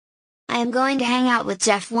I am going to hang out with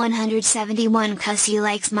Jeff 171 cause he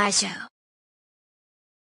likes my show.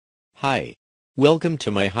 Hi. Welcome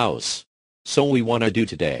to my house. So we wanna do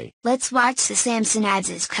today? Let's watch the Samson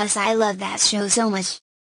Ads cause I love that show so much.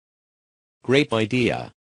 Great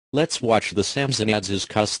idea. Let's watch the Samson Ads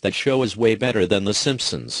cause that show is way better than The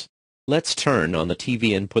Simpsons. Let's turn on the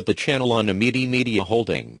TV and put the channel on a media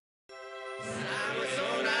holding.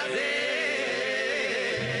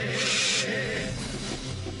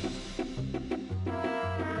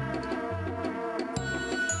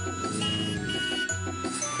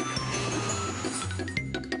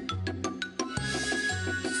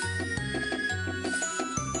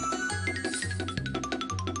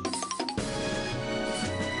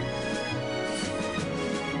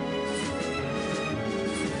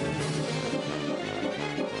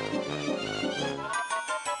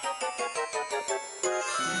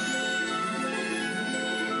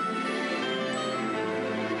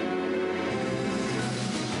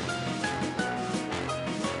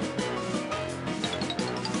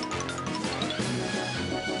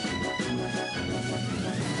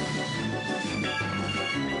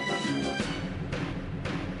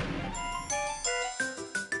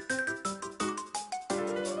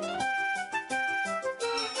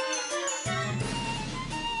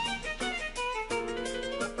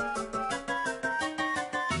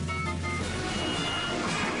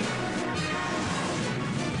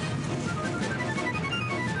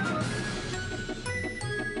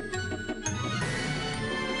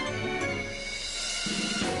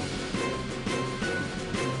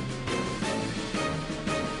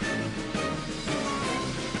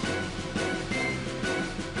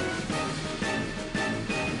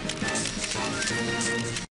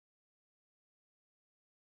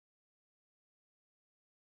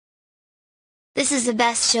 This is the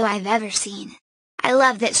best show I've ever seen. I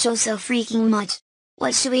love that show so freaking much.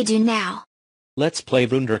 What should we do now? Let's play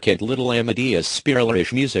Wunderkind Little Amadeus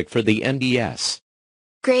Spielerish music for the NDS.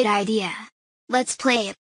 Great idea. Let's play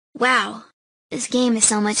it. Wow. This game is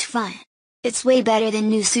so much fun. It's way better than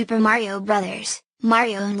New Super Mario Bros.,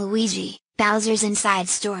 Mario and Luigi, Bowser's Inside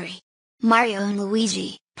Story, Mario and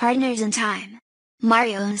Luigi, Partners in Time,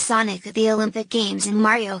 Mario and Sonic at the Olympic Games and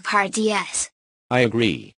Mario Kart DS. I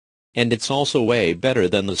agree. And it's also way better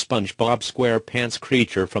than the SpongeBob SquarePants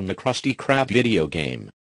creature from the Krusty Krab video game.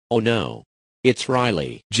 Oh no. It's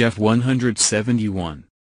Riley. Jeff 171.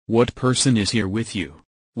 What person is here with you?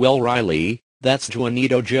 Well Riley, that's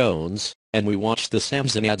Juanito Jones, and we watched the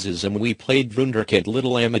Samson Ads and we played Wunderkind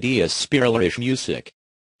Little Amadeus Spielerish music.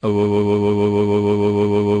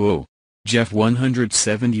 Oh. Jeff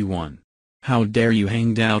 171. How dare you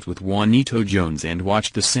hang out with Juanito Jones and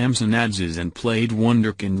watch the Samson Ads and played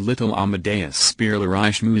Wunderkind Little Amadeus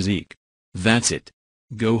Spielerish Musik. That's it.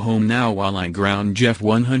 Go home now while I ground Jeff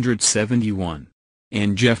 171.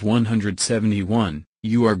 And Jeff 171,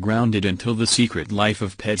 you are grounded until The Secret Life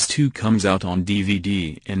of Pets 2 comes out on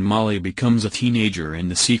DVD and Molly becomes a teenager in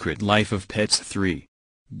The Secret Life of Pets 3.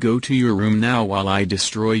 Go to your room now while I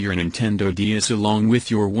destroy your Nintendo DS along with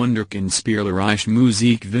your Wunderkind Spielerish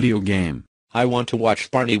Musik video game. I want to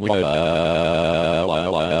watch Barney. Juanito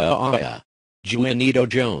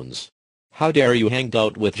Jones. How dare you hang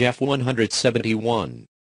out with Jeff 171.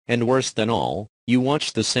 And worse than all, you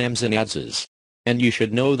watch the Samson Ads. And you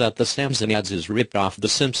should know that the Samson Ads ripped off The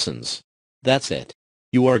Simpsons. That's it.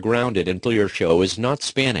 You are grounded until your show is not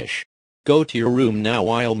Spanish. Go to your room now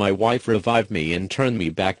while my wife revive me and turn me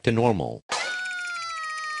back to normal.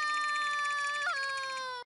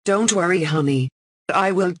 Don't worry, honey.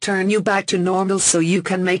 I will turn you back to normal so you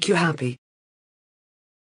can make you happy.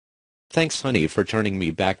 Thanks honey for turning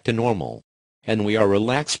me back to normal. And we are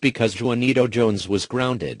relaxed because Juanito Jones was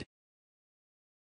grounded.